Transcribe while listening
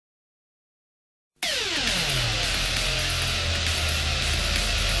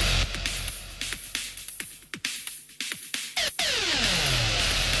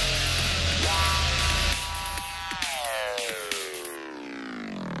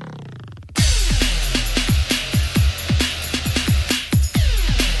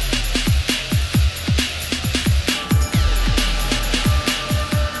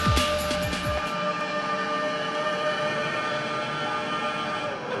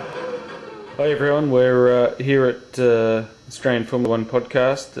Hi everyone, we're here at Australian Formula 1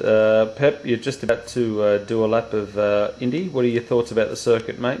 podcast. Pep, you're just about to do a lap of Indy. What are your thoughts about the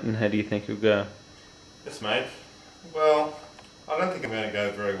circuit, mate, and how do you think you'll go? Yes, mate. Well, I don't think I'm going to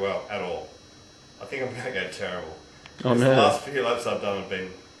go very well at all. I think I'm going to go terrible. Oh, no. The last few laps I've done have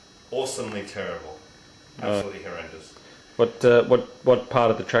been awesomely terrible. Absolutely horrendous. What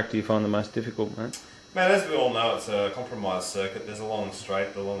part of the track do you find the most difficult, mate? Man, as we all know, it's a compromised circuit. There's a long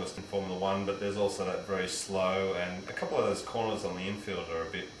straight, the longest in Formula 1, but there's also that very slow, and a couple of those corners on the infield are a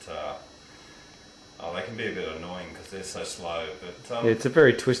bit, they can be a bit annoying because they're so slow. But Yeah, it's a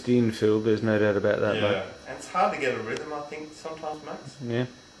very twisty infield, there's no doubt about that, yeah, mate. and it's hard to get a rhythm, I think, sometimes, Max. Yeah.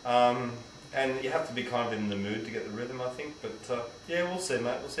 And you have to be kind of in the mood to get the rhythm, I think. But yeah, we'll see,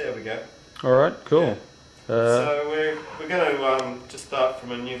 mate. We'll see how we go. Alright, cool. Yeah. So we're going to just start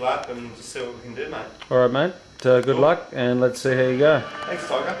from a new lap and just see what we can do, mate. Alright, mate. Good Cool. luck, and let's see how you go. Thanks,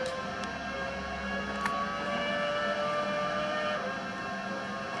 Tiger.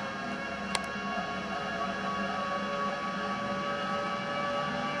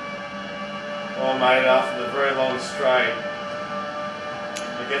 Oh, mate, after the very long straight,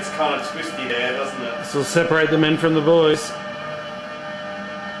 it gets kind of twisty there, doesn't it? This will separate the men from the boys.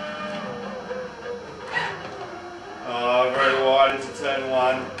 Oh, very wide into turn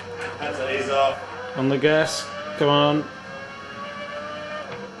one. Had to ease off. On the gas. Come on.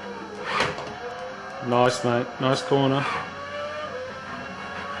 Nice, mate. Nice corner.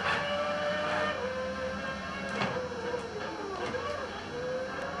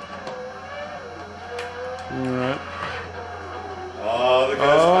 Alright. Oh, the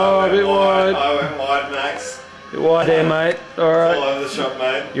ghost a bit wide. I went wide, Max. Bit wide here, mate. Alright. All over the shop,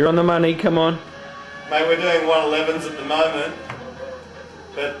 mate. You're on the money. Come on. Mate, we're doing 111s at the moment,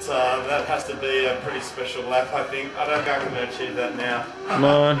 but that has to be a pretty special lap, I think. I don't think I'm going to achieve that now. Come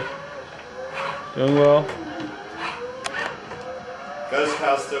on. Doing well. Ghost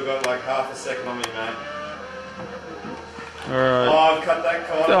car's still got like half a second on me, mate. Alright. Oh, I've cut that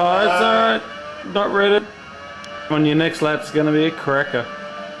corner. Oh, it's alright. Not ready. On your next lap's going to be a cracker.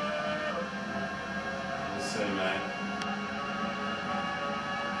 We'll see, mate.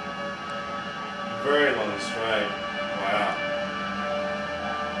 Very long straight. Wow.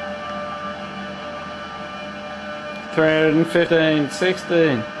 315,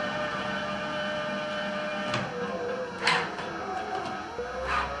 16.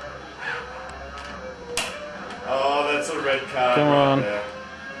 Oh, that's a red card. Come right on. there.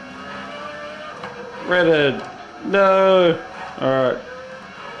 Redded. No. Alright.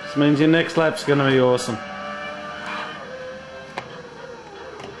 This means your next lap's going to be awesome.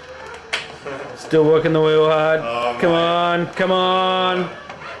 Still working the wheel hard. Oh, Come mate. on. Come on.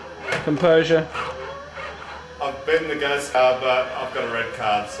 Composure. I've beaten the ghost car, but I've got a red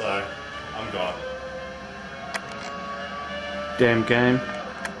card, so I'm gone. Damn game.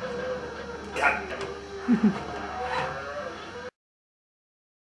 God.